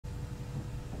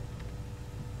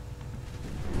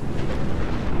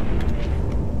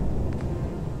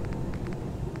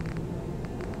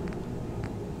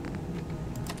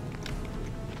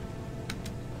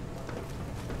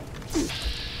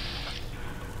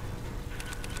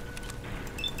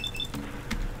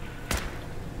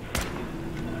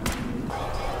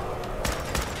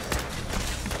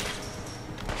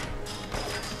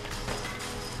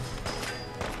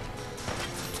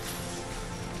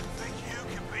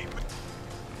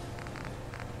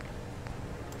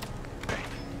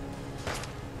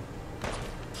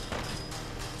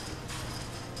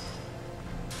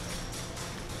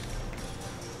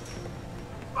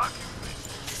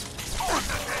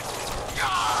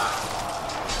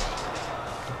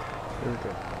Very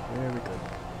good. Very good.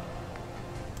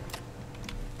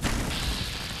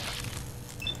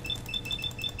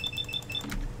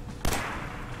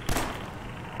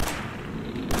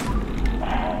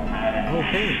 Oh,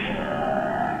 hey!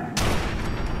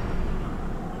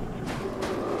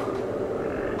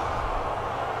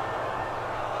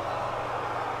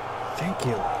 Thank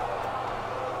you.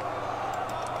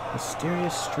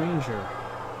 Mysterious stranger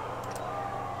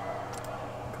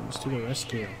comes to the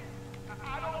rescue.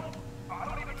 I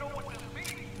don't even know what this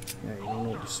means. Yeah, you don't know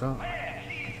what you saw. Man,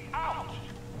 he's out.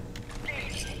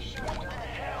 What the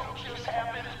hell just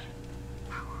happened?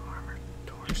 Power armor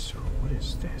torso. What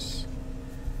is this?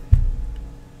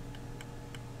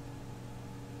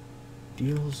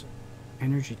 Deals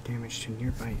energy damage to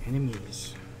nearby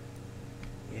enemies.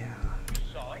 Yeah,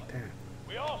 like that.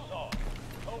 We all saw it.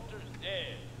 Colter's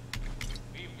dead.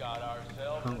 We've got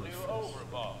ourselves a new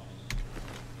Overboss.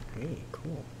 Hey,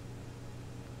 cool.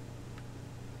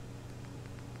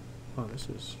 Oh, this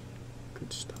is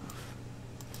good stuff.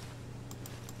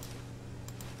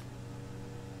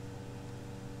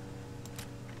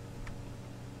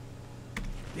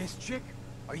 This chick?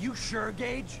 Are you sure,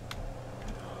 Gage?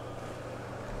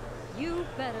 You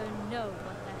better know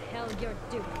what the hell you're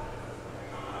doing.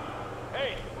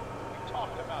 Hey, we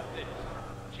talked about this.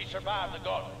 She survived the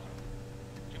gauntlet.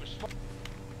 She was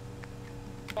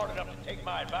smart enough to take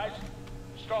my advice,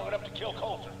 strong enough to kill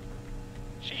Coulter.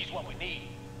 She's what we need.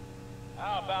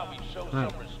 How about we show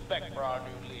some respect for our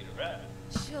new leader, right?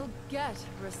 She'll get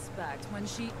respect when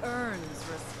she earns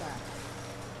respect.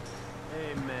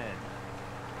 Amen.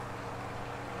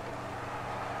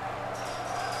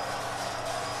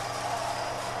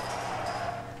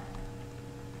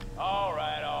 All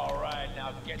right,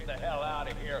 now get the hell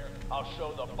out of here. I'll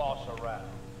show the boss around.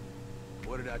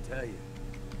 What did I tell you?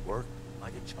 Work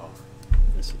like a charm.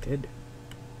 Yes, it did.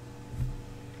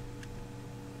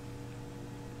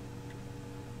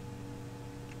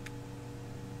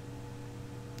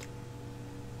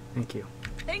 Thank you.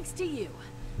 Thanks to you.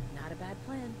 Not a bad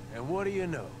plan. And what do you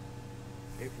know?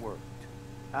 It worked.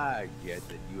 I get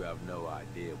that you have no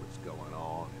idea what's going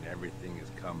on and everything is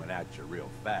coming at you real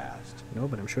fast. No,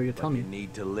 but I'm sure you'll tell But me. you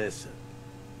need to listen.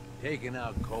 Taking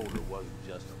out Colter wasn't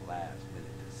just a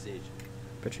last-minute decision.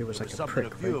 Bet you it was like a something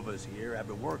prick, a few right? of us here have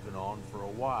been working on for a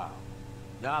while.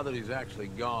 Now that he's actually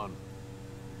gone,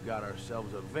 we've got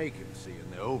ourselves a vacancy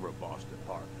in the Overboss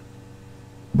department.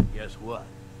 Guess what?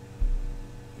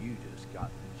 You just got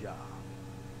the job.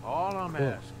 All I'm Cool.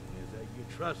 asking is that you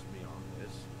trust me on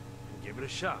this and give it a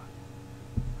shot.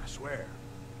 I swear,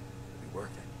 it'll be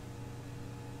worth it.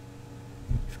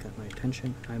 You've got my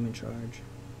attention. I'm in charge.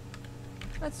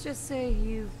 Let's just say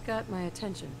you've got my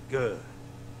attention. Good.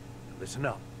 Now listen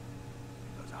up,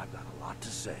 because I've got a lot to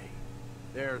say.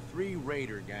 There are 3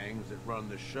 raider gangs that run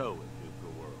the show at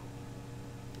nuka-world.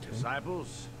 Okay.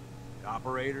 Disciples, the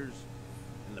operators,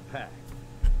 and the pack.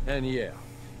 And yeah,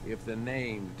 if the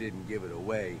names didn't give it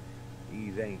away,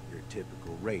 these ain't your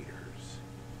typical raiders.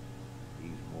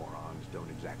 These morons don't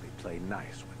exactly play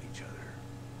nice with each other.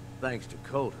 Thanks to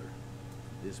Colter,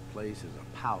 this place is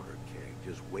a powder keg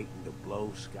just waiting to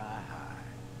blow sky high.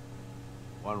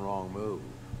 One wrong move,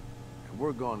 and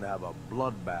we're going to have a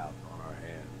bloodbath on our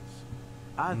hands.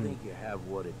 I think you have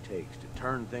what it takes to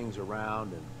turn things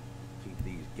around and keep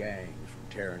these gangs from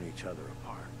tearing each other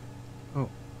apart. Oh,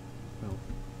 well.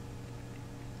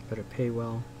 Better pay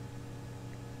well.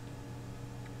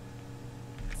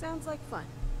 Sounds like fun.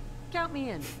 Count me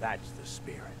in. That's the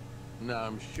spirit. Now,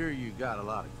 I'm sure you got a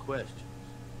lot of questions,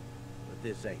 but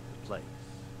this ain't the place.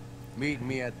 Meet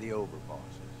me at the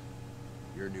Overbosses,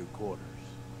 your new quarters,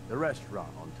 the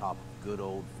restaurant on top of good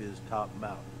old Fizz-Top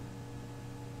Mountain.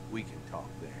 We can talk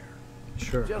there.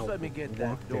 Sure. Just I'll let me get walk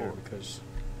that there door. because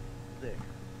There.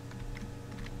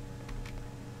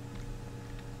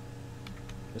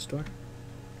 this door.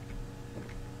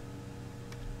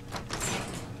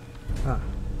 Ah,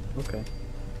 okay.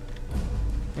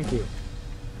 Thank you.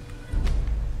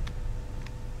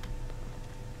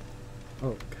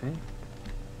 Okay.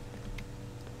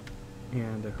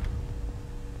 And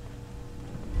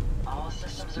All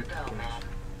systems are go, man.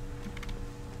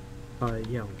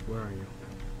 yeah, where are you?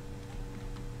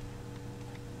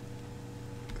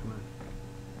 Come on.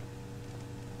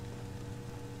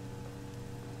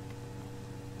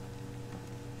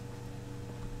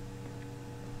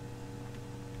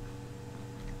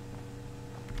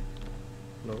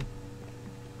 Hello?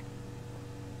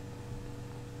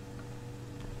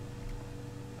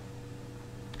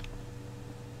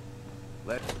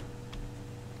 Let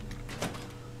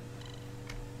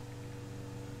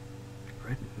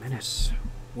Red Menace.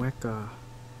 Wecca.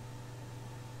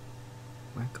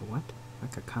 Like a what?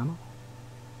 Like a camel?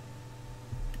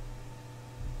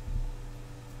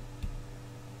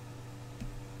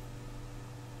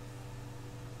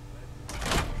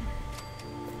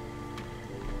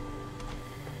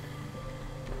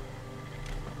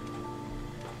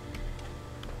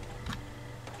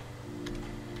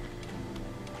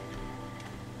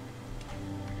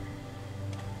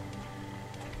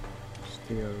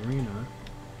 The arena.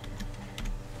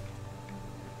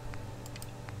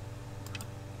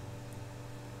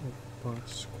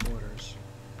 Boss quarters.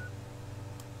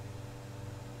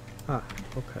 Ah,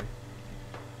 okay.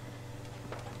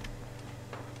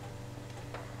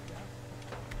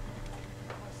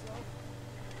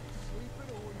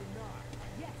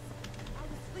 Yes, I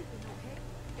was sleeping, okay?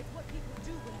 It's what people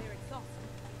do when they're exhausted.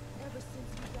 Ever since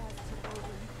you guys took over,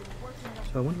 you've been working up.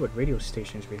 So I wonder what radio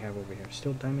stations we have over here.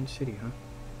 Still Diamond City, huh?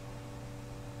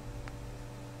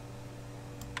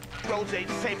 Roads ain't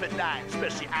safe at night,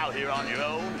 especially out here on your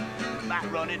own. You might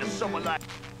run into someone like...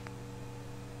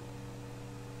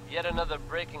 Yet another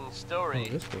breaking story.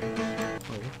 Oh, this way. Oh,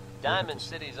 Diamond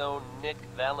City's own Nick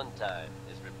Valentine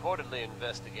is reportedly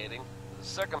investigating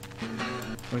the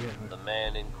oh, yeah. The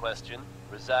man in question,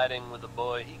 residing with a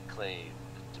boy he claimed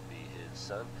to be his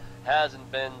son, hasn't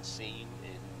been seen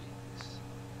in weeks.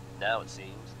 Now it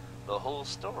seems the whole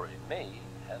story may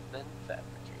have been fabricated.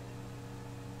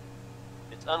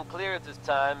 It's unclear at this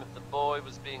time if the boy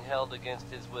was being held against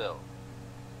his will.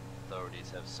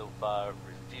 Authorities have so far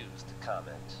refused to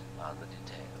comment on the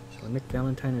details. So Nick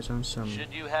Valentine is on some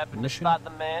Should you happen mission? to spot the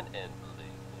man, and believe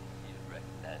me, you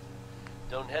recognize him,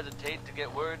 don't hesitate to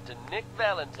get word to Nick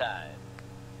Valentine.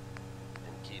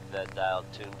 And keep that dial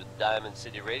tuned to Diamond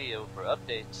City Radio for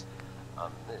updates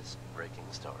on this breaking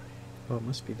story. Oh, it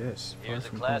must be this. Far Here's a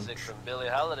from classic home. from Billie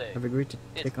Holiday. I've agreed to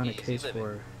It's take on a easy case living.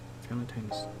 for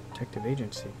Valentine's detective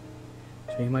agency.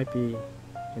 So he might be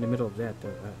in the middle of that,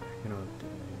 you know,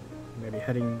 maybe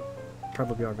heading,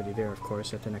 probably already there, of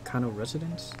course, at the Nakano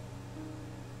residence.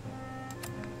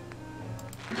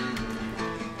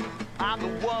 I'm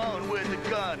the one with the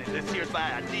gun, and this here's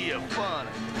my idea of fun.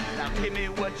 Now give me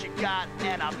what you got,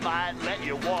 and I might let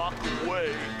you walk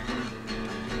away.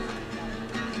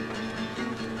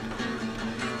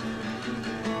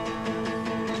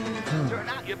 Turn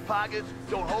out your pockets,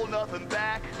 don't hold nothing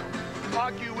back.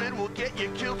 Arguing will get you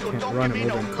killed, so Can't don't run give me and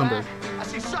no over flack. I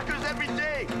see suckers every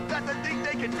day that they think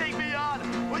they can take me on.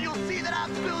 Well, you'll see that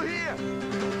I'm still here,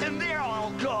 and they're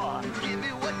all gone. Give me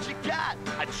what you got.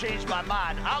 I changed my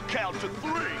mind. I'll count to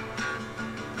 3.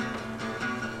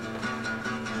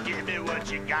 Give me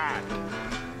what you got.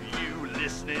 You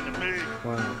listening to me?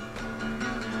 Wow.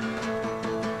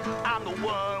 I'm the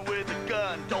one with the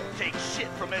gun. Don't take shit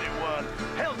from anyone.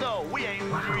 Hell no, we ain't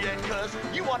through yet, cuz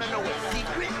you wanna know a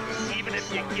secret? Even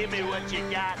if you give me what you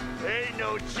got, ain't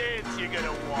no chance you're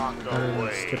gonna walk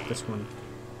away. Skip this one.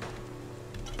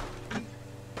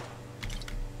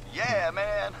 Yeah,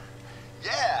 man.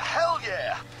 Yeah, hell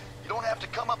yeah. You don't have to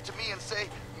come up to me and say,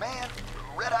 man,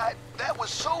 Red Eye, that was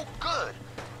so good.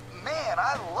 Man,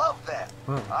 I love that.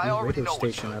 Wow, I new already radio know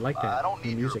what's station. good. I like that. I don't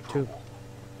New need music your too. approval.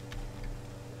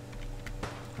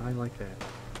 I like that.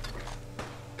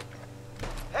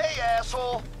 Hey,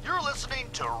 asshole. You're listening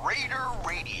to Raider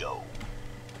Radio.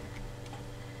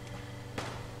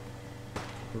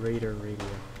 Raider Radio.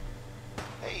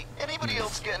 Hey, anybody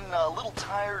else getting a little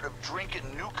tired of drinking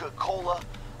Nuka-Cola?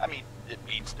 I mean, it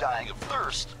beats dying of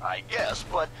thirst, I guess,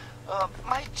 but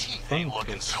my teeth ain't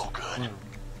looking so good. Wow.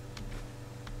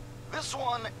 This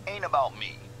one ain't about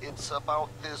me. It's about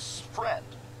this friend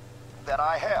that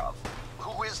I have,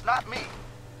 who is not me.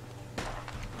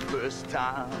 First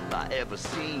time I ever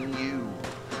seen you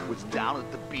was down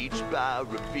at the beach by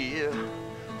Revere.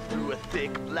 Through a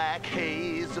thick black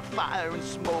haze of fire and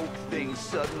smoke, things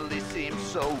suddenly seemed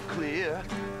so clear.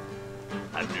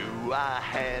 I knew I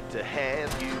had to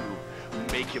have you,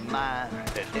 make you mine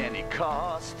at any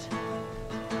cost.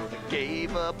 I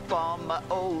gave up on my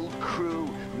old crew,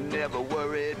 never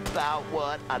worried about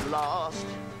what I lost.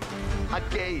 I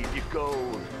gave you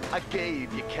gold, I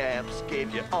gave you caps,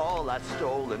 gave you all I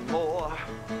stole and more.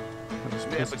 This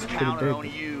place Never is pretty counted big.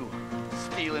 on you,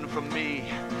 stealing from me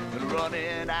and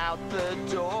running out the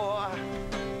door.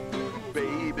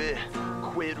 Baby,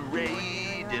 quit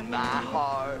raiding my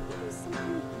heart.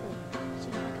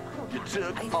 You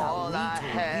took all I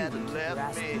had and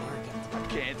left me. I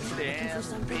can't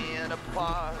stand being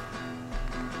apart.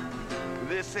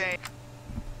 This ain't...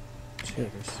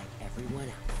 Cheers. Everyone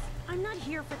else. I'm not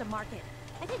here for the market.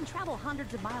 I didn't travel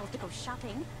hundreds of miles to go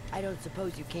shopping. I don't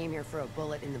suppose you came here for a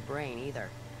bullet in the brain either.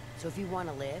 So if you want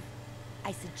to live,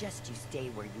 I suggest you stay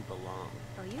where you belong.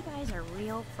 Oh, you guys are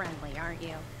real friendly, aren't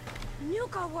you?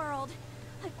 Nuka-world!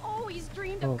 I've always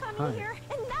dreamed Oh, of coming hi. here,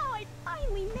 and now I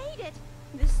finally made it!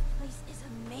 This place is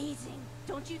amazing,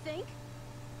 don't you think?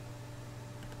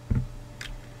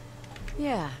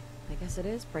 Yeah, I guess it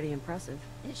is pretty impressive.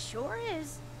 It sure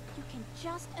is. You can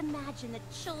just imagine the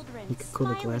children Nuka-Cola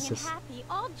smiling glasses. and happy,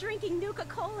 all drinking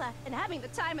Nuka-Cola and having the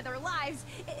time of their lives.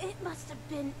 It must have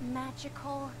been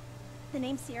magical. The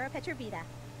name's Sierra Petrovita.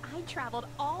 I traveled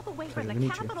all the way from the Pleasure to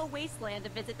meet you. capital wasteland to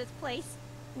visit this place.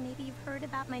 Maybe you've heard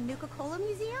about my Nuka-Cola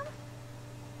museum?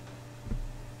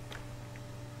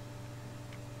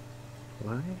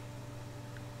 Why?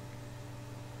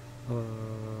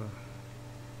 Oh.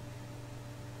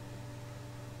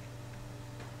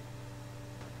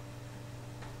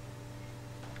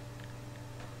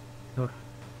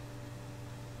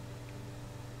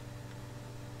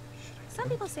 Some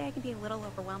people say I can be a little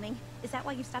overwhelming. Is that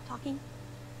why you stopped talking?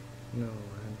 No,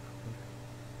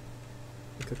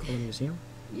 Nuka-Cola Museum?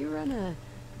 You run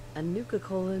a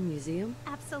Nuka-Cola museum?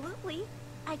 Absolutely.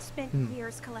 I've spent Hmm.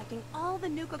 years collecting all the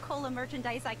Nuka-Cola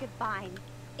merchandise I could find.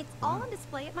 It's all on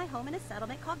display at my home in a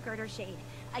settlement called Shade.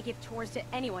 I give tours to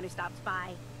anyone who stops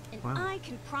by. And Wow. I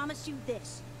can promise you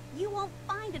this. You won't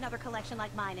find another collection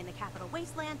like mine in the capital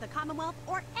wasteland, the Commonwealth,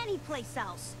 or any place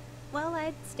else. Well,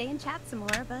 I'd stay and chat some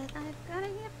more, but I've gotta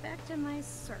get back to my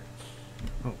search.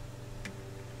 Oh.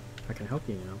 I can help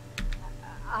you, you know.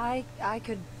 I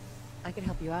could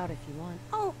help you out if you want.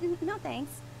 Oh, no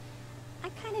thanks. I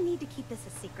kind of need to keep this a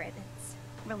secret. It's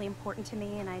really important to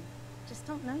me, and I just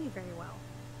don't know you very well.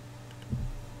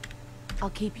 I'll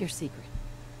keep your secret.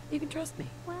 You can trust me.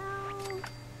 Well...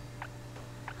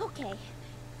 Okay.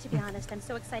 To be honest, I'm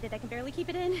so excited I can barely keep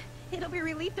it in. It'll be a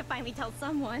relief to finally tell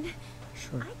someone.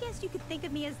 Sure. I guess you could think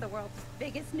of me as the world's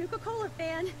biggest Nuka-Cola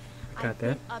fan. Got I've that.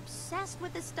 been obsessed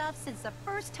with this stuff since the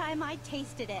first time I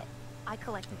tasted it. I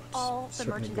collected all the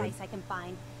certainly merchandise good. I can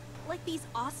find. Like these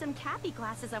awesome Cappy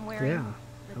glasses I'm wearing. Yeah,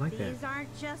 But I like that. these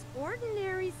aren't just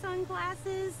ordinary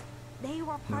sunglasses. They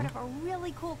were part of a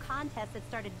really cool contest that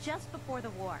started just before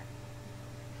the war.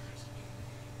 Gosh.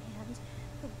 And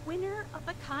the winner of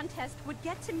the contest would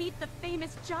get to meet the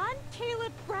famous John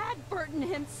Caleb Bradburton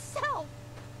himself.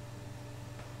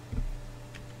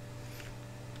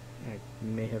 I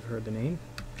may have heard the name.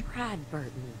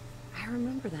 Bradburton. I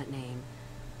remember that name.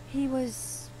 He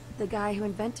was the guy who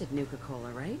invented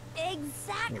Nuka-Cola, right?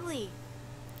 Exactly.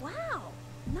 Wow.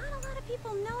 Not a lot of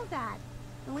people know that.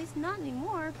 At least not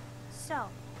anymore. So,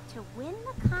 to win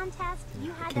the contest,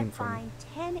 you had to came from find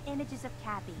 10 images of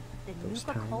Cappy, the those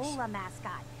Nuka-Cola times.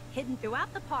 mascot, hidden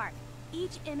throughout the park.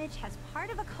 Each image has part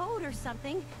of a code or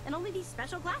something, and only these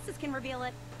special glasses can reveal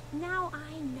it. Now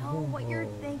I know what you're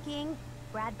Oh. thinking.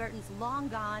 Bradburton's long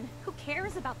gone. Who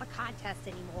cares about the contest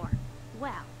anymore?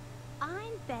 Well,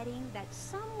 I'm betting that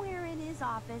somewhere in his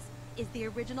office is the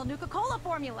original Nuka-Cola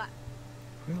formula.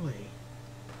 Really?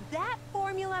 That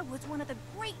formula was one of the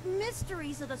great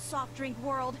mysteries of the soft drink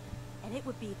world, and it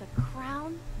would be the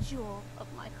crown jewel of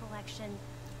my collection.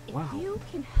 If Wow. you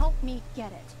can help me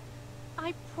get it,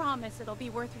 I promise it'll be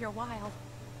worth your while.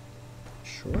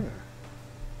 Sure.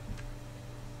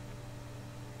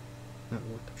 Not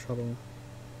worth the trouble.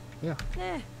 Yeah.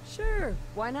 Sure.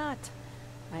 Why not?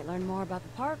 Might learn more about the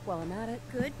park while I'm at it.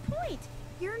 Good point.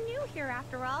 You're new here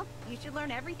after all. You should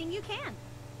learn everything you can.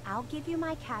 I'll give you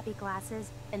my Cappy glasses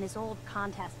and this old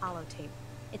contest holotape.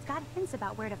 It's got hints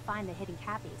about where to find the hidden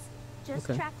Cappies. Just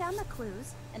Okay. track down the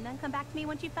clues and then come back to me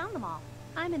once you've found them all.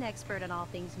 I'm an expert in all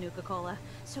things Nuka-Cola,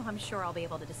 so I'm sure I'll be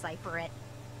able to decipher it.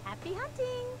 Happy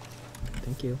hunting!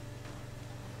 Thank you.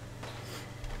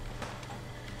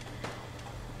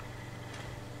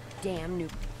 Damn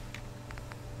Nuka-Cola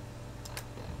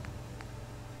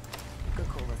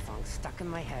song stuck in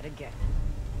my head again.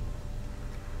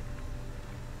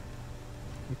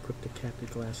 Equip the Cappy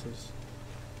glasses.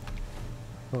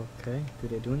 Okay. Do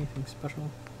they do anything special?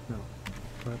 No.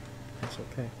 But that's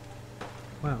okay.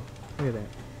 Wow. Look at that.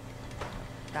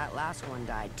 That last one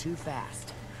died too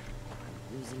fast.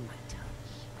 I'm losing my touch.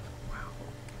 Wow.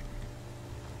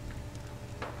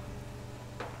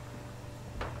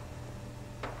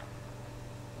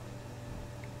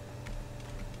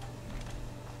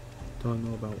 Don't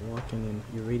know about walking in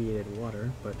irradiated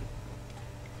water, but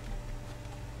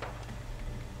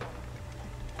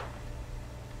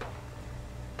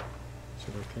is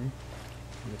it okay?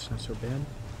 It's not so bad?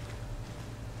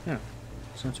 Yeah,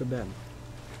 it's not so bad. Man,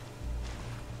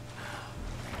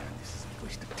 this is a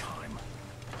waste of time.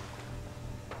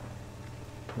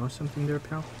 Want something there,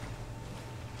 pal?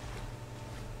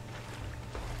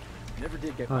 Never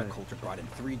did get Hi. why Colter brought in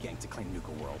 3 gangs to claim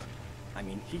nuka-world. I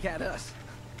mean, he had us.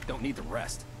 Don't need the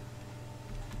rest.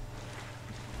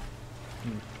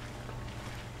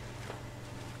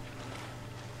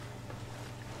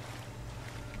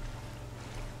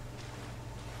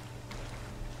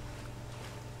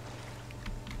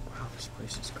 Wow, this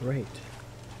place is great.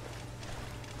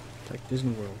 It's like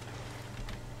Disney World.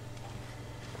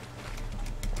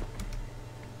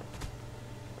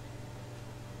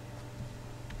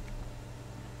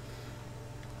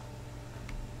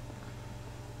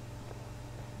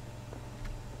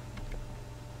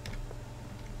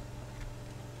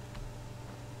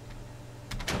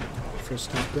 First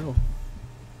stop go.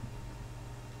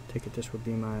 Take it this would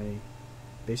be my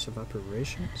base of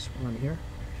operations while I'm here.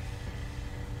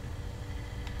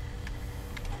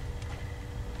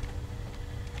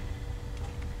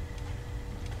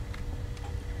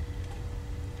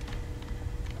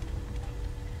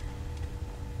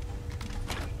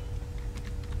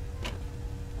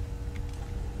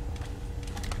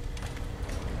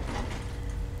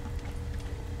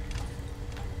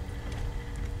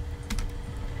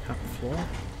 Floor.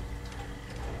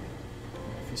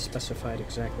 If he specified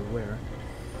exactly where.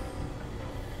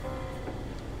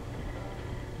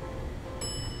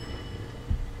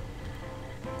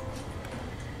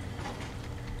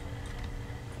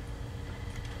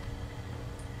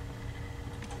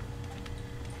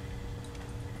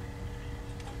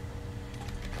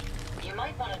 You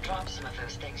might want to drop some of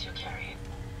those things you're carrying.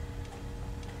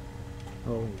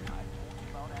 Oh,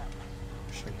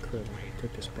 wish I could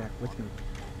take this back with me.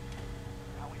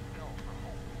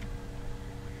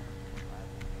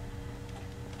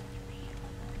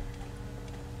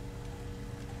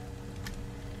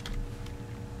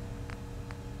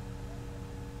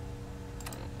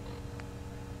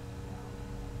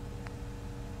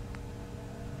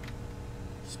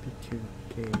 Speak to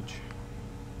Gage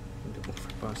into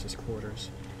Overboss's quarters.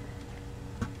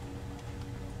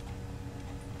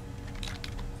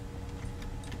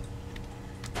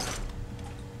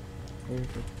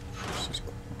 Overboss's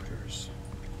quarters.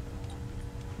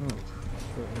 Oh,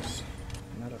 so it was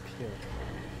not up here.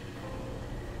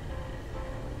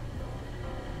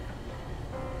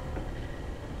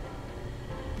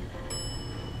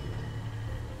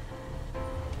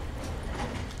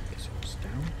 Guess it was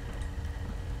down.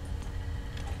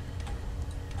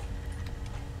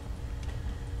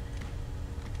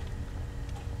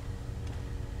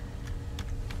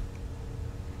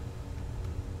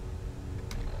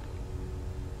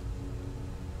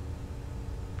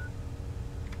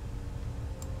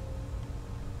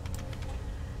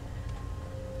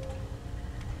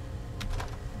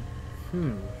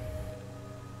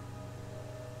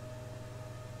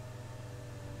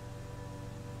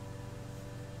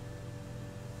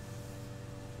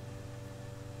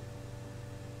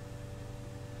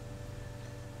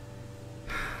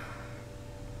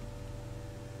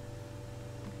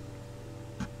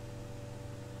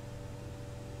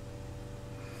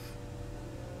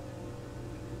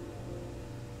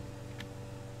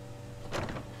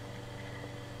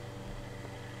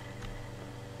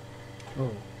 Oh,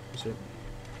 is it?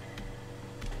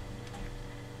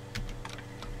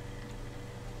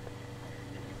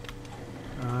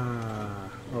 Ah,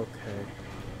 okay.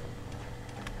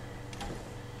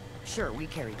 Sure, we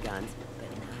carry guns, but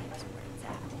knives where it's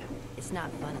at. It's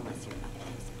not fun unless you're up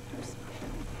close and personal.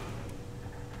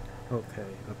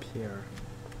 Okay, up here.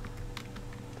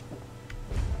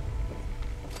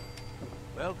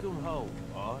 Welcome home,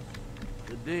 boss.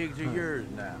 The digs are yours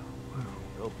now. Wow.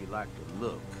 Hope you like the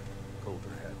look. Colter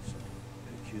had some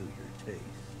peculiar tastes.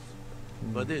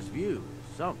 But this view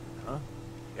is something, huh?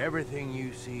 Everything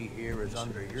you see here is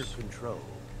under your control,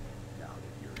 now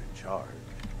that you're in charge.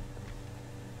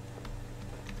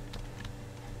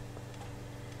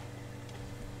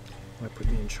 Why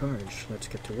put me in charge? Let's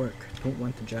get to work. Don't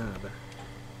want the job.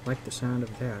 Like the sound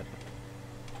of that.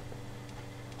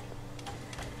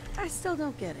 I still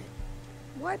don't get it.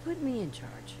 Why put me in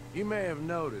charge? You may have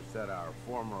noticed that our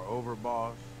former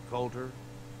overboss, Colter,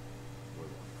 was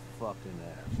a fucking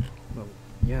ass. Well,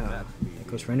 yeah, it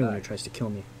goes for anyone who tries to kill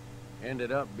me.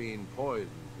 Ended up being poisoned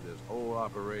for this whole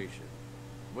operation.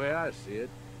 The way I see it,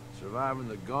 surviving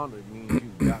the gauntlet means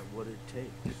you've got what it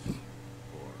takes.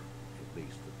 Or at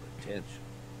least the potential.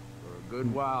 For a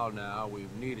good while now,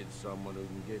 we've needed someone who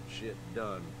can get shit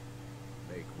done,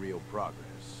 make real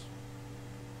progress.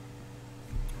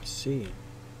 I see.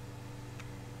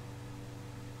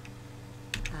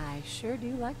 I sure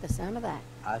do like the sound of that.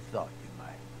 I thought you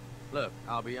might. Look,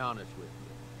 I'll be honest with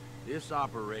you. This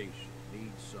operation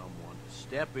needs someone to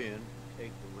step in and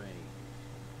take the reins.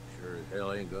 Sure as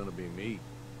hell ain't gonna be me.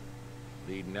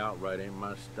 Leading outright ain't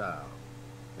my style.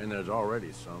 And there's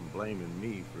already some blaming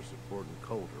me for supporting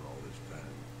Colter all this time.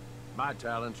 My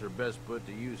talents are best put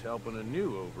to use helping a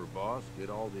new Overboss get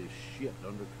all this shit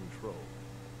under control.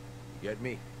 You get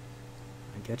me?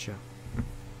 I getcha.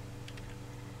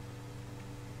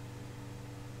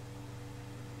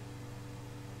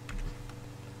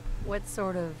 What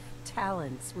sort of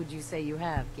talents would you say you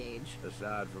have, Gage?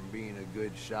 Aside from being a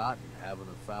good shot and having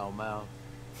a foul mouth,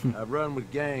 I've run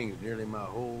with gangs nearly my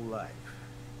whole life.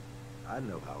 I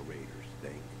know how raiders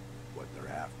think, what they're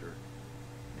after,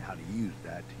 and how to use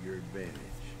that to your advantage.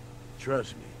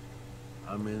 Trust me,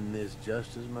 I'm in this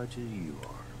just as much as you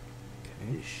are.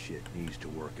 Okay. This shit needs to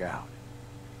work out.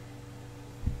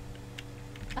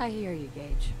 I hear you,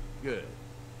 Gage. Good.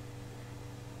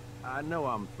 I know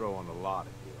I'm throwing a lot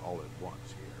at you all at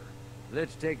once here.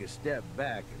 Let's take a step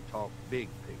back and talk big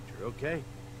picture, okay?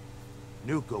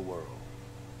 Nuka-world.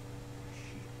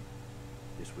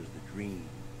 Shit. This was the dream.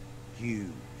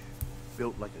 Huge.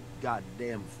 Built like a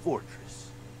goddamn fortress.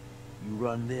 You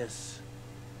run this,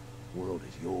 world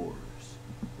is yours.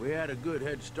 We had a good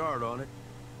head start on it.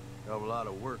 A lot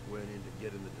of work went into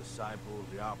getting the disciples,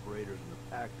 the operators, and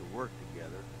the pack to work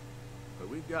together. But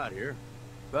we got here.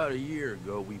 About a year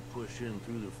ago, we push in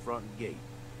through the front gate.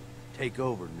 Take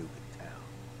over Nuka Town.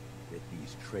 Get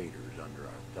these traitors under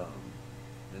our thumb.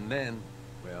 And then,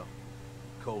 well,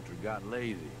 Colter got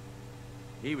lazy.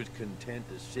 He was content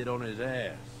to sit on his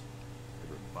ass.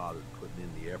 Never bothered putting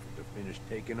in the effort to finish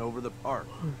taking over the park.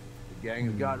 The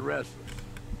gangs got restless.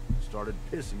 Started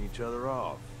pissing each other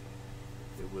off.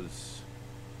 It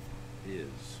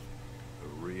is a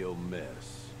real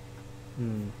mess.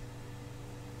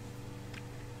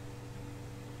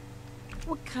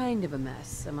 What kind of a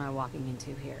mess am I walking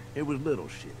into here? It was little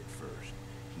shit at first.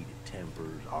 Heated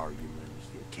tempers, arguments,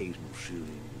 the occasional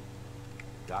shooting.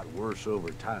 Got worse over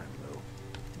time, though.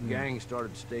 The gang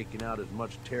started staking out as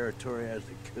much territory as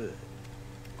they could.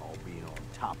 All being on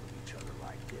top of each other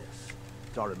like this.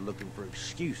 Started looking for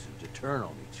excuses to turn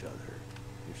on each other.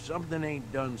 If something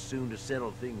ain't done soon to settle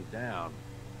things down,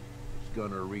 it's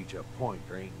gonna reach a point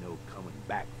there ain't no coming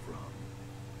back from.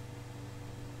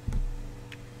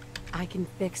 I can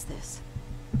fix this.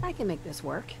 I can make this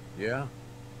work. Yeah?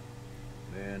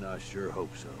 Man, I sure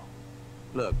hope so.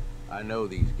 Look, I know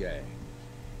these gangs.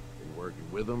 Been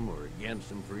working with them or against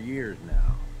them for years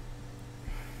now.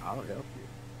 I'll help you,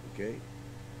 okay?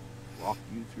 Walk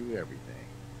you through everything.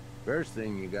 First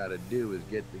thing you gotta do is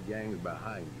get the gangs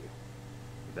behind you.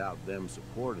 Without them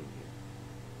supporting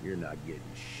you, you're not getting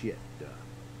shit done.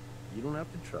 You don't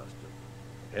have to trust them.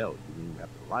 Hell, you don't even have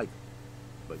to like them.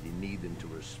 But you need them to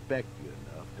respect you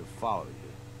enough to follow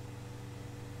you.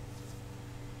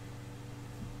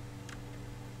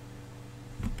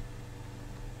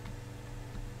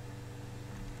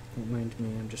 Don't mind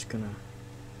me, I'm just gonna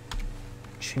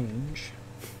change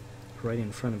right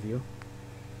in front of you.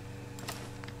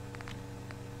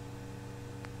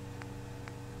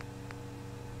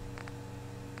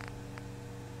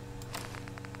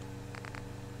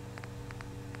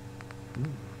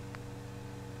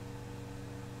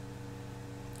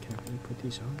 Can't really put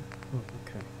these on? Oh,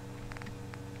 okay.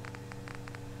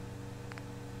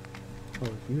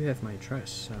 Oh, you have my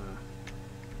address.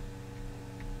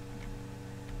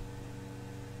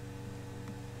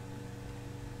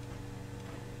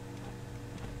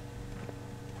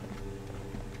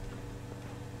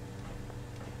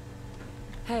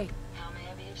 Hey. How may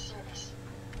I be of service?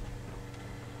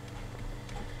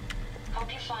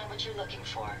 Hope you find what you're looking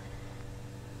for.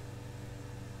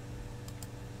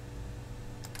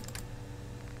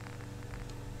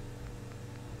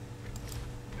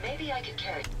 Maybe I could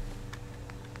carry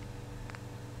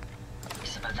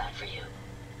some of that for you.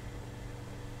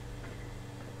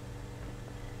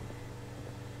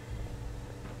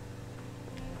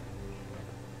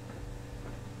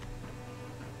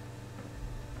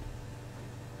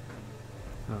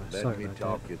 Let me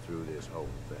talk you through this whole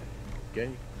thing,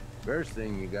 okay? First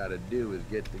thing you gotta do is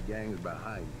get the gangs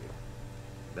behind you.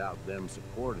 Without them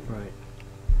supporting you,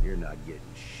 you're not getting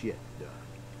shit done.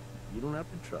 You don't have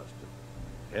to trust them.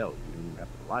 Hell, you don't even have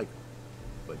to like them.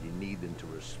 But you need them to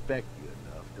respect you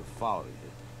enough to follow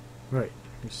you. Right,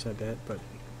 you said that, but...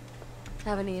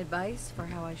 Have any advice for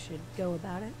how I should go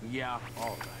about it? Yeah,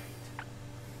 all right.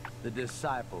 The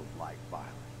disciples like violence.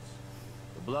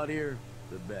 The bloodier,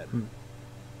 the better.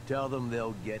 Tell them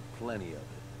they'll get plenty of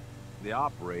it. The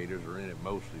operators are in it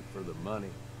mostly for the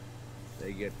money.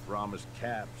 They get promised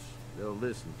caps, they'll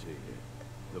listen to you.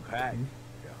 The pack?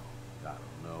 I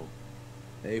don't know.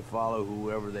 They follow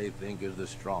whoever they think is the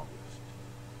strongest.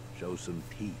 Show some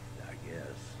teeth, I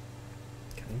guess.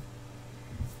 Okay.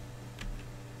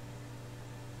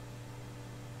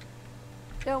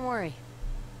 Don't worry.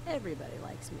 Everybody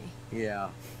likes me. Yeah,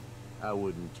 I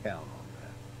wouldn't count on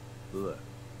that. Look,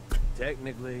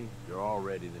 technically, you're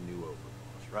already the new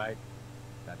Overboss, right?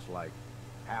 That's like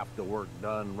half the work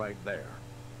done right there.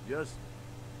 Just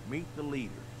meet the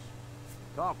leaders.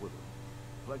 Talk with them.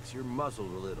 Flex your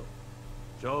muscles a little.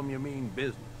 Show them you mean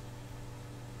business.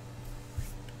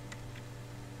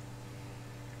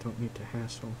 Don't need to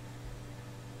hassle.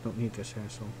 Don't need this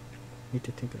hassle. Need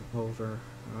to think it over.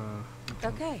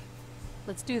 Okay,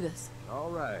 let's do this. All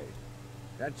right.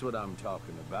 That's what I'm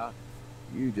talking about.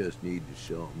 You just need to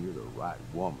show them you're the right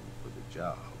woman for the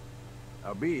job.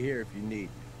 I'll be here if you need me.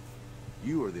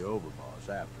 You are the Overboss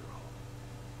after all.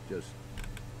 Just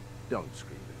don't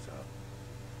screw this up.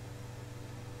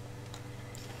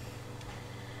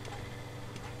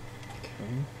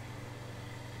 Okay.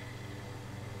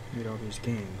 Need all these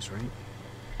gangs, right?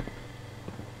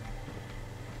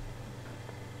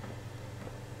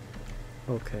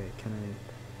 Okay, can I...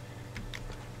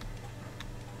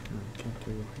 No, I can't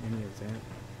do any of that.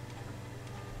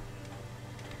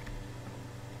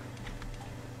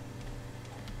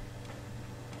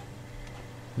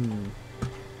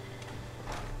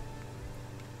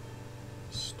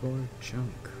 Store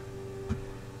junk.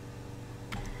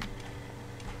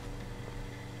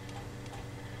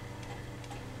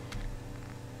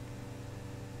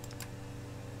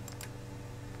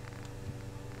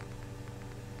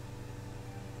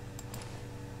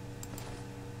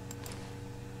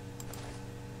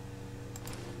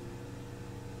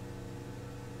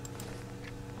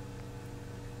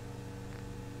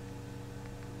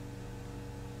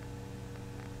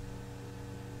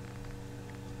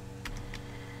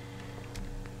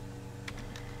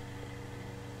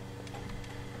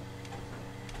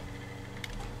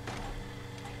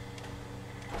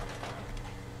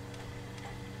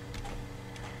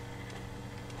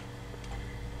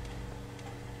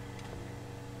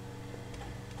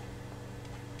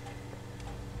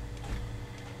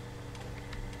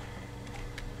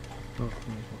 Oh, might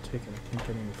as well take it. I can't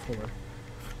get any fuller.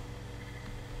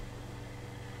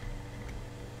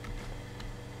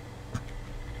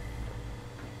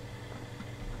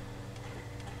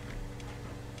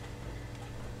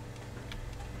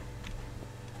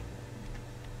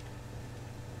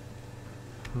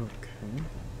 Okay.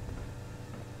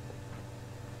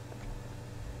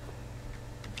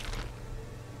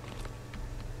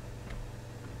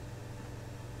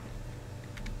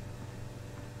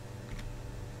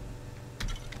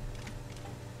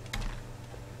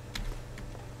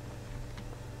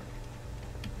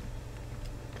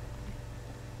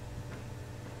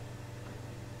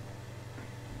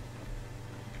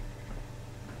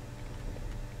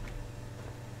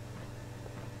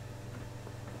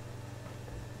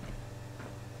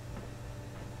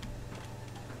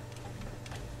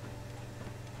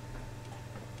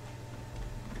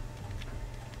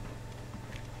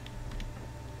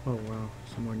 Oh wow,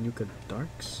 some more Nuka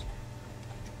Darks.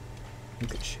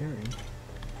 Nuka Cherry.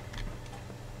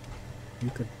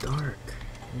 Nuka Dark,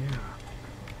 yeah.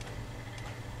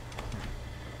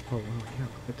 Oh wow, yeah,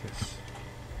 look at this.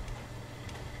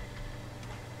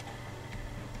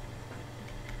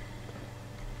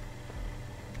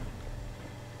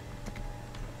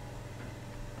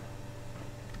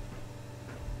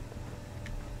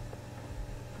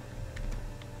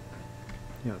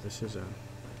 Yeah, this is a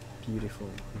beautiful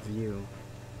view.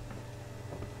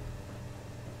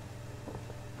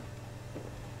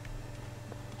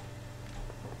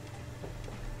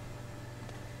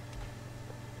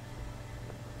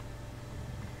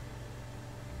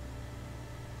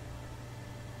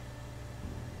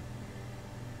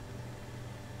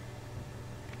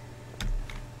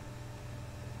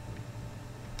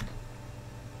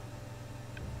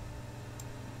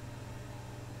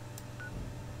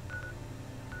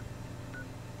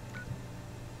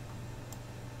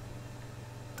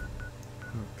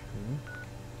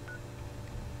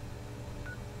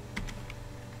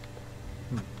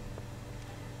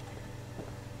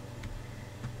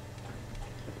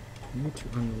 Need to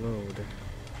unload.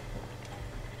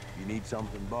 You need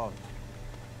something, boss?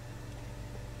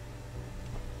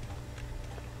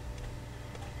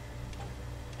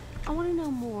 I want to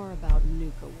know more about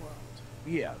nuka-world.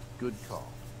 Yeah, good call.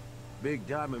 Big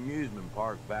time amusement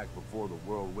park back before the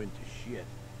world went to shit.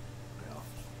 Well,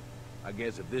 I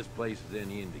guess if this place is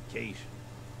any indication,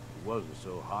 it wasn't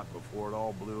so hot before it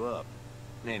all blew up.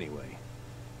 Anyway,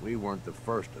 we weren't the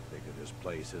first to think of this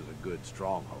place as a good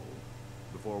stronghold.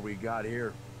 Before we got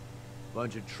here, a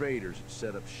bunch of traders had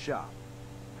set up shop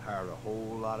and hired a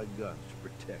whole lot of guns to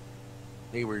protect them.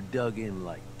 They were dug in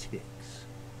like ticks.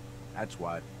 That's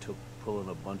why it took pulling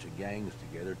a bunch of gangs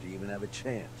together to even have a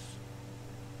chance.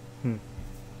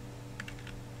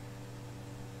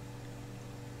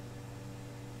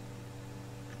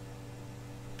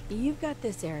 You've got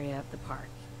this area of the park.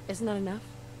 Isn't that enough?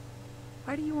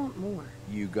 Why do you want more?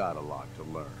 You got a lot to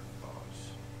learn,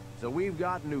 boss. So we've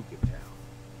got Nuka Town.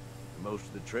 Most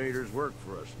of the traders work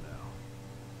for us now.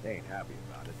 They ain't happy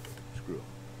about it, but screw 'em.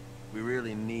 We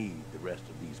really need the rest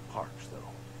of these parks, though.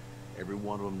 Every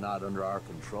one of them not under our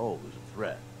control is a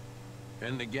threat.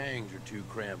 And the gangs are too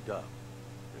cramped up.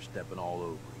 They're stepping all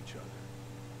over each other.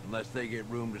 Unless they get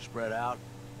room to spread out,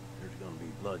 there's gonna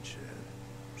be bloodshed.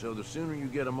 So the sooner you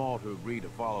get them all to agree to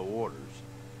follow orders,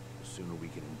 the sooner we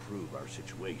can improve our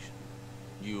situation.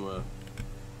 You,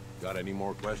 got any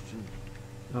more questions?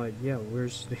 Yeah,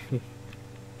 where's the...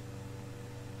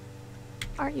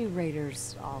 Aren't you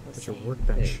raiders all the There's same? a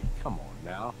workbench. Hey, come on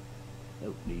now.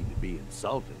 No need to be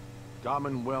insulted.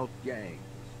 Commonwealth gangs,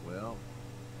 well,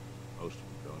 most of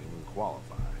them don't even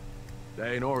qualify.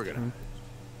 They ain't organized.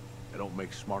 They don't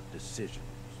make smart decisions.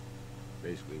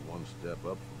 Basically one step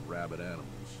up from rabid animals.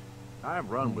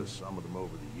 I've run with some of them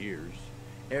over the years.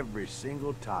 Every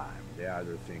single time, they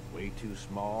either think way too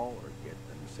small or get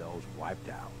themselves wiped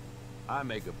out. I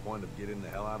make a point of getting the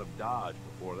hell out of Dodge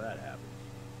before that happens.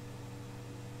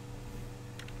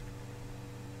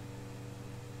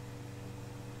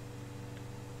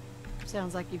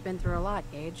 Sounds like you've been through a lot,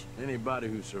 Gage. Anybody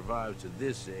who survives to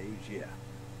this age, yeah,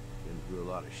 been through a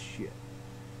lot of shit.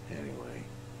 Anyway,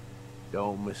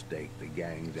 don't mistake the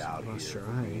gangs out here for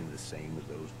being the same as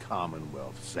those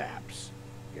Commonwealth saps.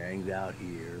 Gangs out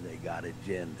here, they got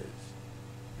agendas,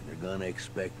 and they're gonna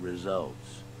expect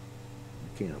results.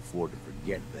 You can't afford to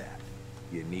forget that.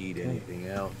 You need anything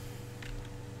else?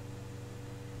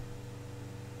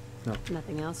 No.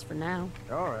 Nothing else for now.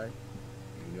 All right.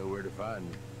 You know where to find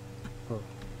me. Oh,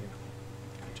 yeah.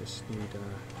 I just need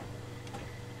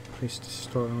a place to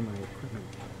store all my equipment.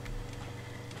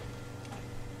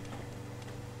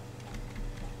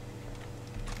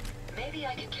 Maybe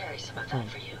I could carry some of that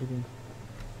for you.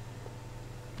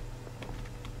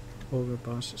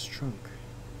 Overboss's trunk.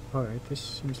 Alright, this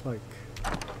seems like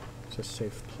it's a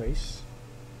safe place.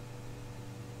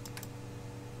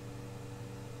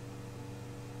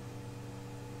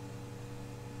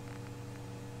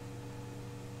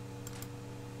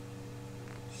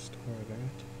 Store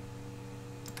that.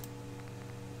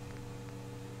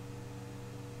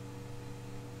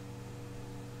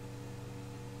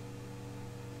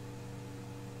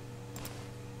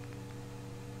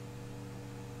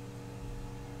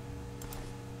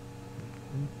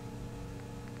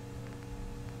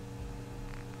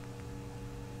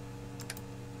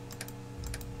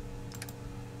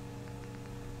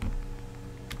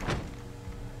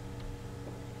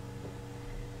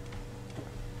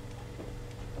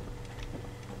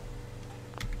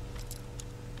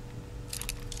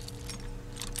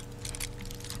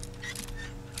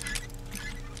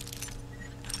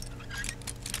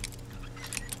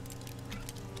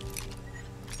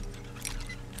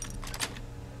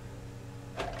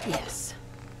 Yes.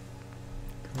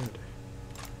 Good.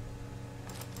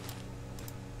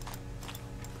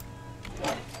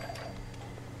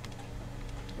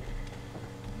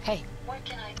 Hey. What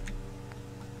can I...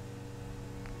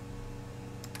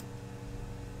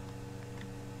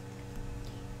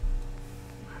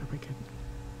 How do we get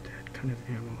that kind of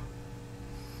ammo?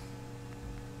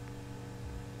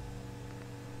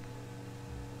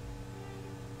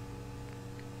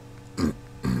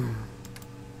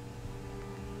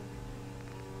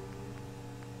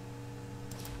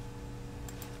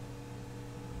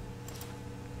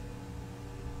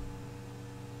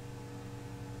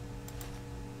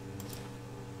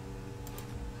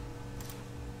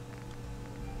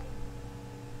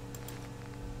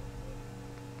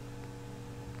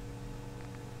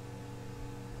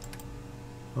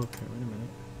 Okay, wait a minute.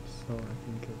 So I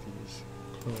can get these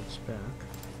clothes back.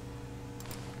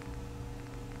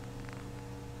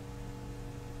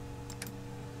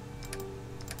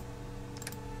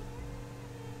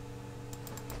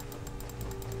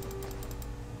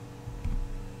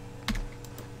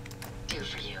 do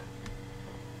for you?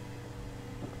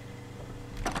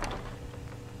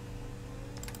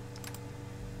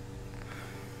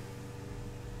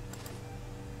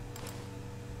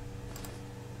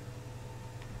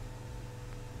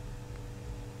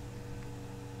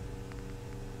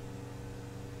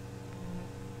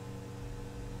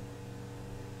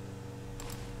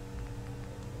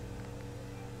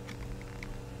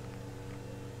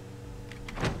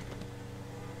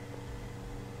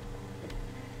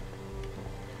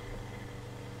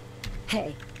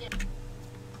 Hey.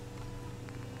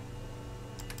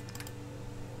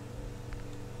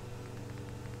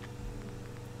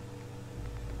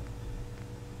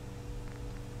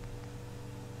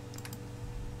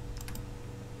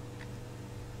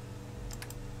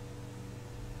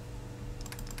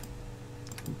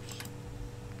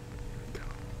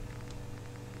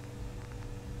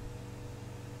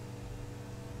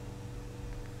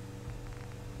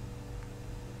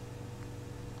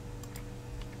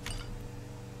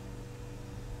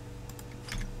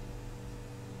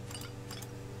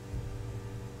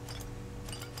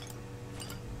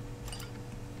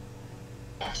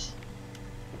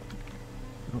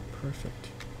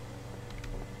 Perfect.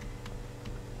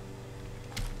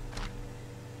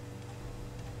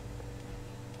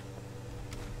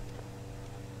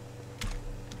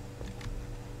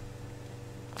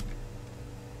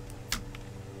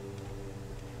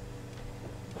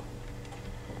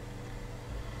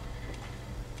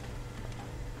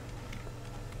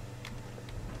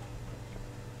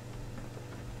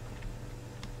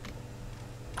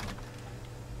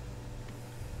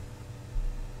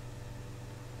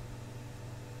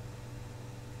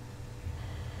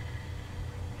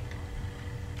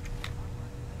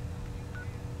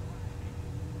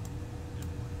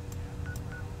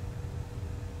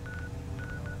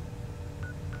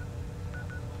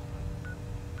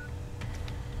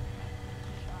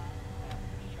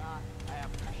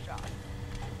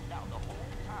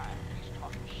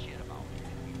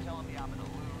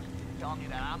 telling you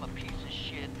that I'm a piece of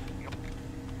shit.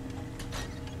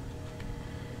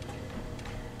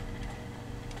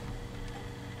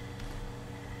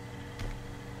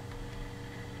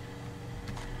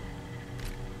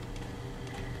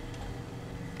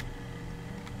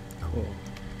 Cool.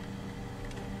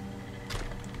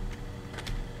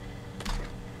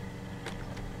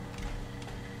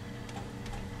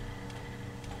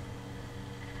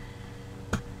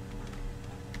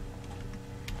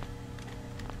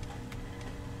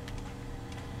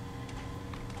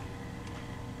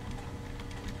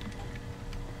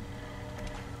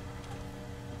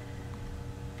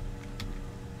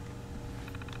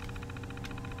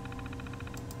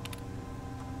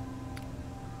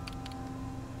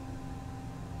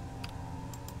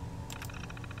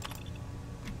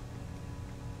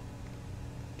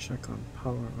 Check on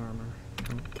power armor.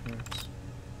 Count caps.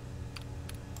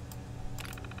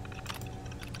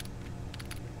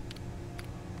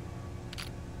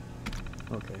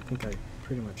 Okay, I think I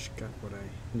pretty much got what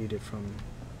I needed from,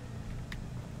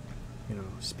 you know,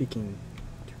 speaking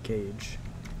to Gage.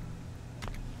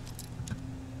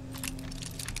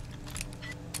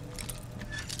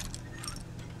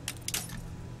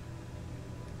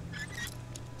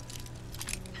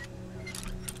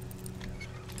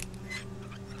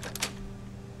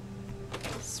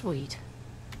 Sweet.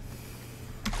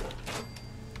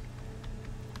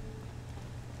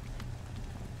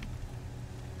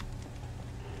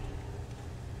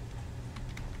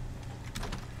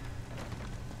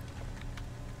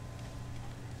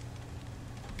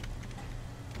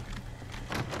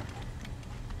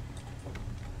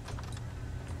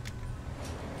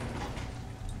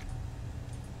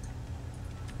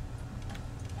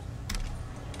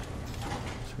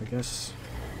 So I guess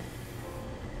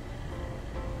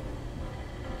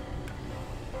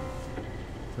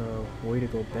the way to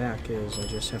go back is I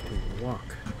just have to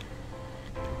walk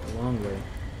a long way.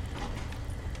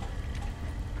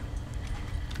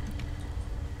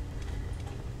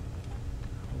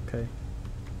 Okay.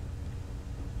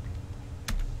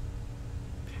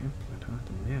 Pamphlet, huh?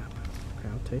 The map. Okay,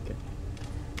 I'll take it.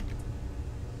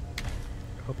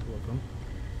 A couple of them.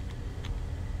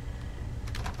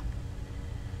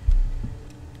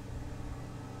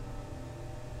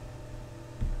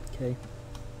 Okay.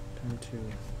 Time to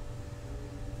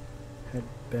head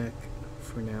back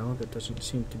for now. There doesn't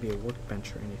seem to be a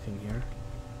workbench or anything here,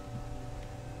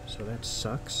 so that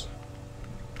sucks.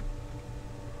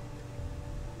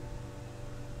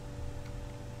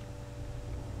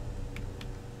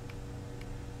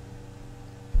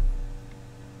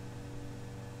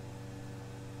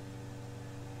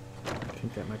 I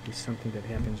think that might be something that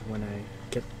happens when I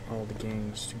get all the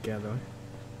gangs together.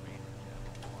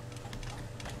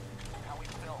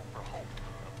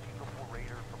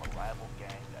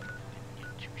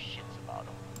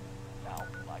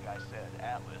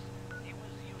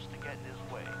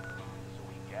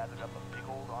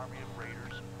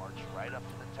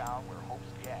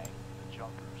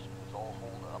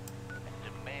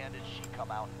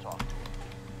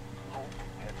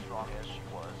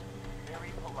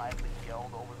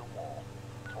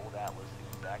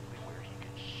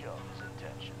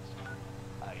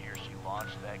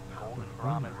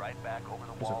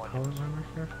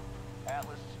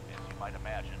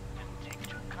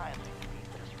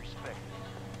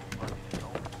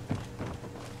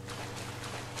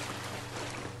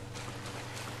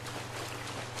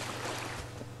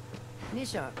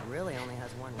 Nisha really only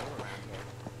has one rule around here.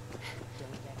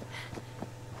 Don't get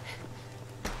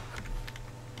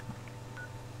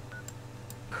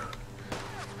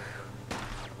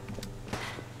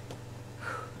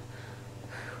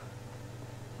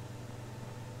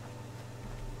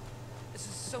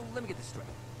So let me get this straight.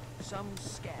 Some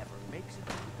scabber makes it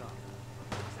to the gun.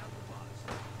 Takes out the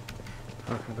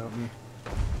boss. Talking about me.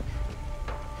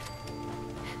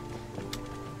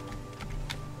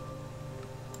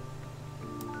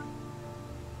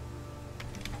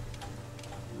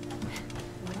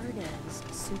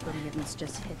 mutants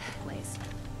just hit the place.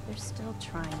 They're still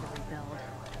trying to rebuild.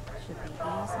 Should be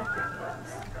easy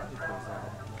pickings.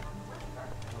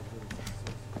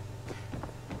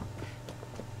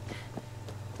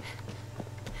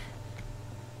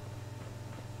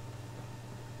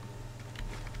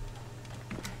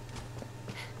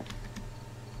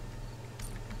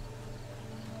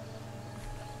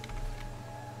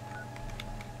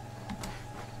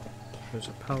 There's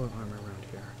a power armor around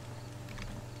here.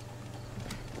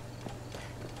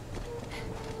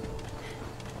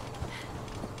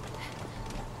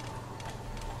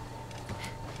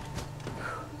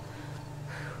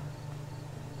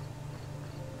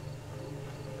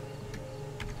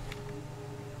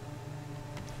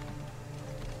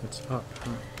 It's up,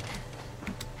 huh?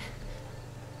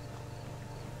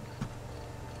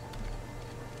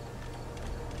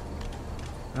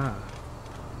 Ah.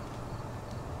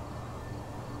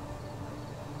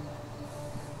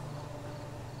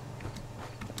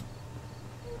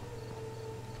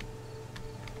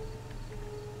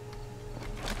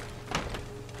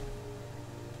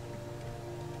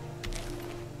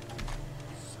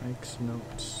 Sykes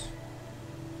notes.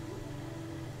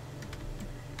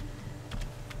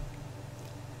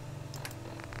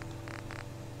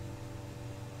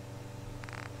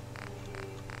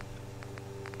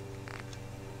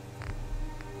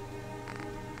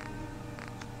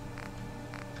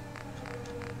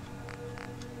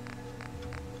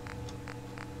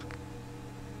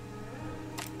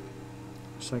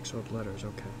 Sykes old letters,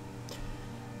 okay.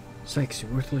 Sykes, you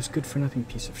worthless, good-for-nothing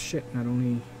piece of shit. Not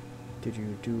only did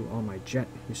you do all my jet,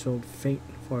 you sold fate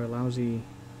for a lousy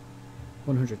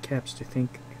 100 caps to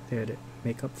think they'd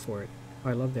make up for it.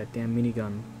 I love that damn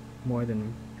minigun more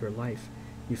than your life.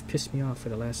 You've pissed me off for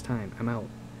the last time. I'm out.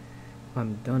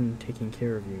 I'm done taking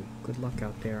care of you. Good luck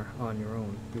out there on your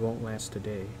own. You won't last a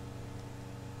day.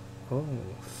 Oh,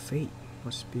 fate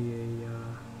must be a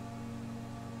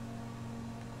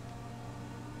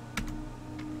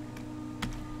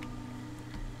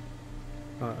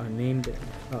named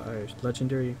a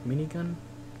legendary minigun.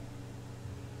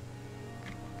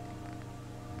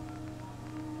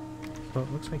 Well,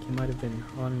 it looks like he might have been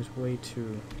on his way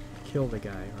to kill the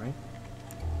guy, right?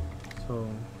 So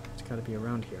it's got to be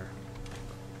around here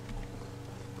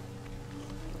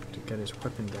to get his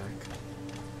weapon back.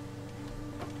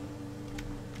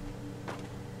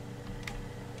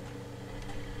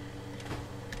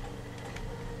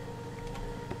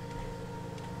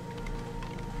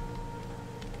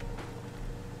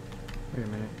 Wait a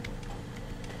minute.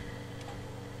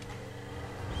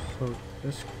 So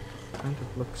this kind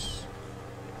of looks...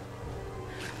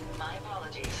 My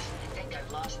apologies. I think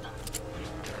I've lost them.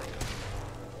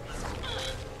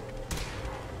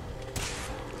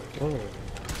 Whoa.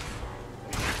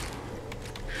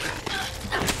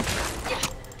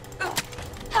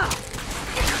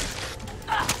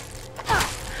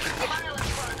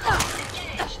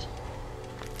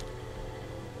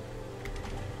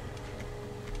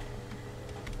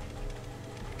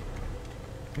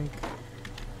 I think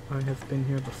I have been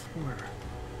here before.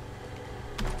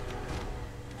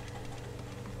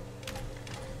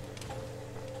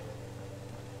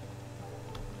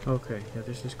 Okay, yeah,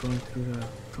 this is going through the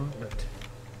gauntlet.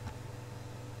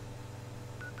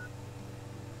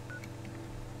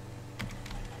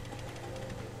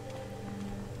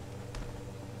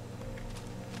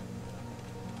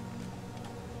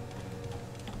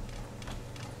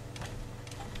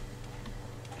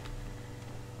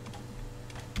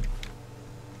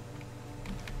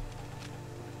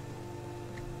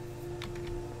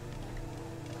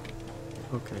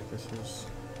 Okay, this is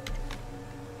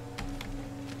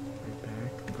way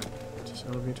back, but does this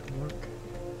elevator work?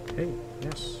 Hey,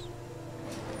 yes.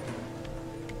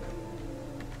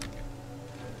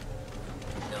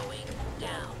 Going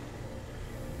down.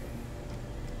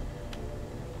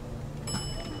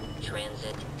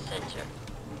 Transit center.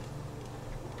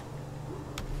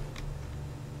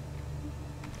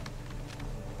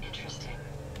 Interesting.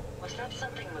 Was that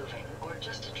something moving, or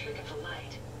just a trick of the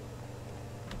light?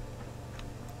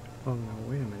 Oh no,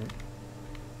 wait a minute.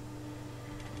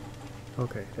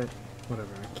 Okay, that, whatever,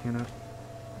 I cannot...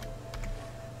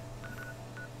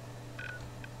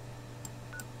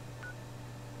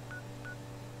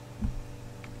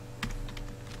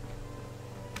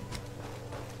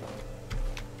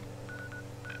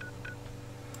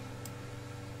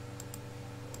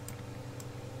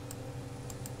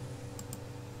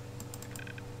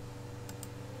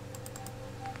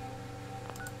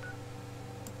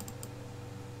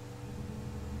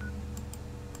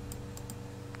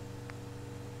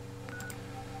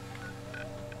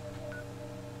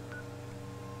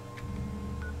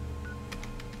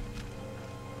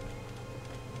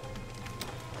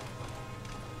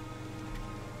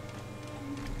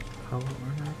 Power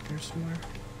armor up there somewhere?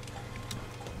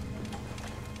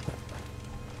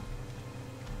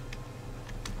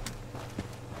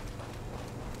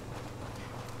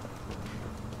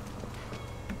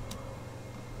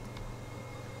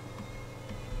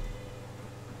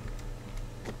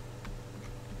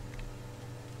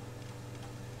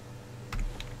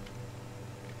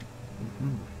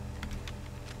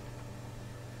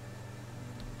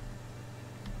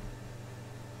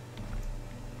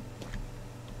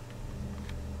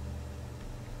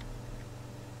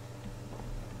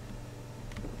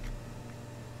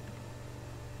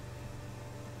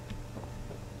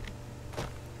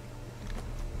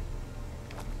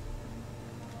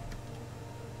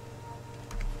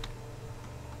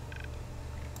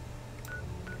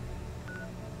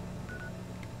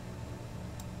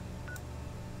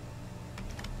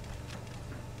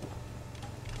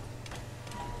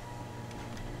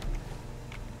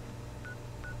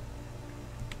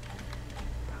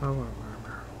 Power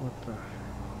armor, what the...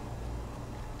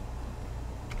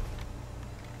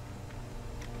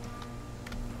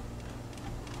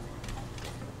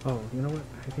 Oh, you know what?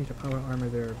 I think the power armor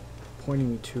they're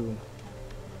pointing me to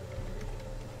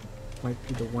might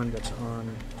be the one that's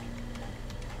on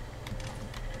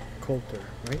Colter,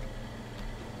 right?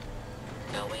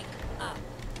 Going up.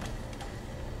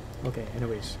 Okay,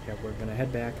 anyways, yeah, we're gonna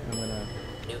head back. I'm gonna,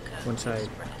 once I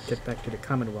get back to the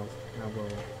Commonwealth, I will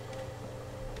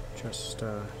just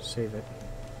save it.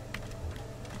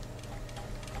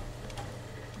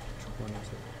 Which one is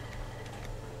it?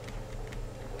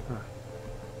 Ah.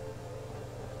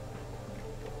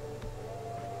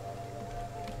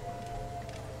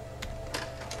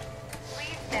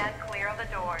 Please stand clear of the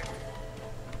doors.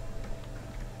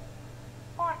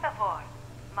 Por favor,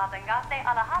 manténgase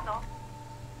alejado.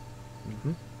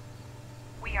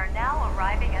 We are now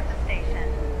arriving at the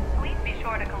station. Please be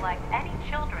sure to collect any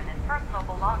children and personal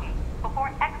belongings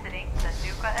before exiting the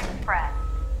Nuka Express.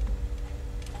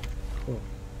 Cool.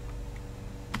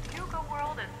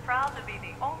 Nuka-world is proud to be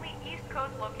the only East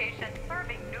Coast location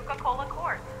serving Nuka-Cola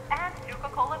Quartz and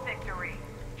Nuka-Cola Victory.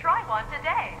 Try one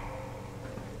today.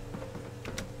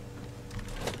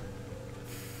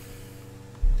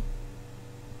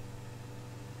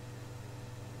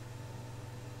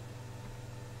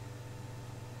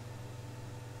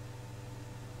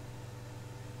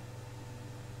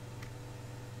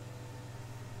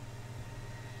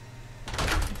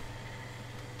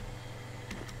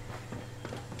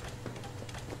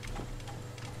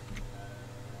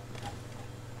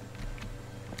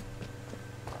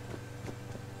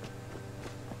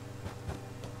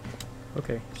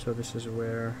 Okay, so this is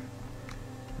where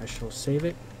I shall save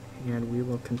it, and we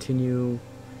will continue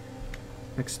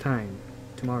next time,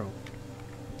 tomorrow.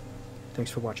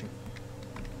 Thanks for watching.